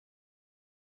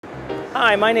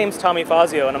Hi, my name's Tommy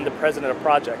Fazio and I'm the president of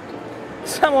Project.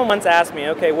 Someone once asked me,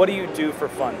 okay, what do you do for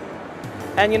fun?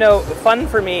 And you know, fun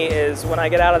for me is when I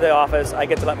get out of the office, I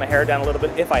get to let my hair down a little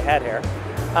bit, if I had hair.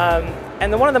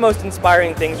 And one of the most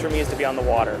inspiring things for me is to be on the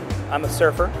water. I'm a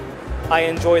surfer. I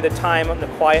enjoy the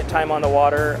quiet time on the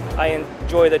water. I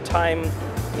enjoy the time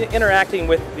interacting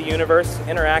with the universe,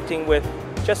 interacting with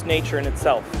just nature in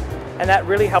itself. And that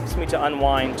really helps me to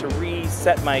unwind, to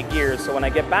reset my gears, so when I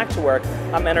get back to work,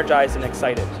 I'm energized and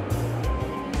excited.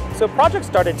 So Project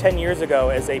started 10 years ago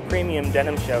as a premium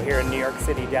denim show here in New York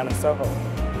City, down in Soho.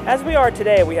 As we are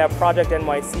today, we have Project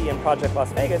NYC and Project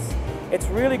Las Vegas. It's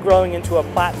really growing into a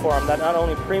platform that not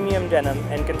only premium denim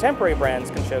and contemporary brands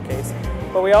can showcase,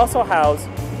 but we also house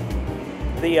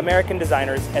the American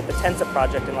designers at the Tensa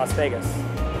Project in Las Vegas.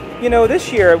 You know,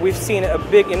 this year we've seen a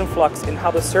big influx in how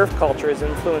the surf culture is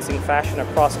influencing fashion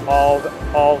across all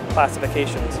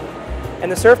classifications.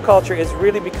 And the surf culture has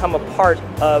really become a part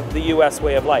of the US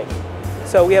way of life.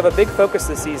 So we have a big focus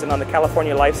this season on the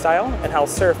California lifestyle and how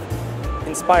surf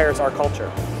inspires our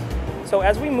culture. So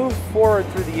as we move forward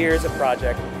through the years of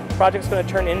Project's going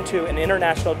to turn into an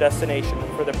international destination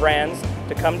for the brands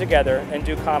to come together and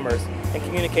do commerce and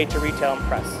communicate to retail and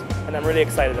press. And I'm really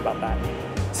excited about that.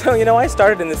 So, you know, I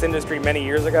started in this industry many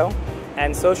years ago,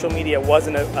 and social media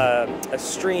wasn't a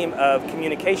stream of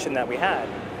communication that we had.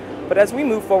 But as we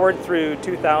move forward through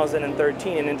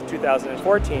 2013 and into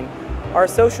 2014, our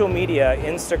social media,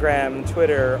 Instagram,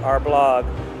 Twitter, our blog,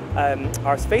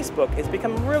 our Facebook, has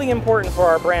become really important for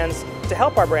our brands, to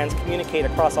help our brands communicate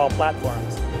across all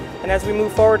platforms. And as we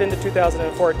move forward into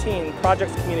 2014,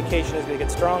 Project's communication is going to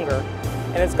get stronger,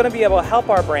 and it's going to be able to help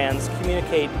our brands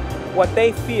communicate what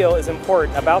they feel is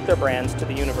important about their brands to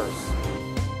the universe.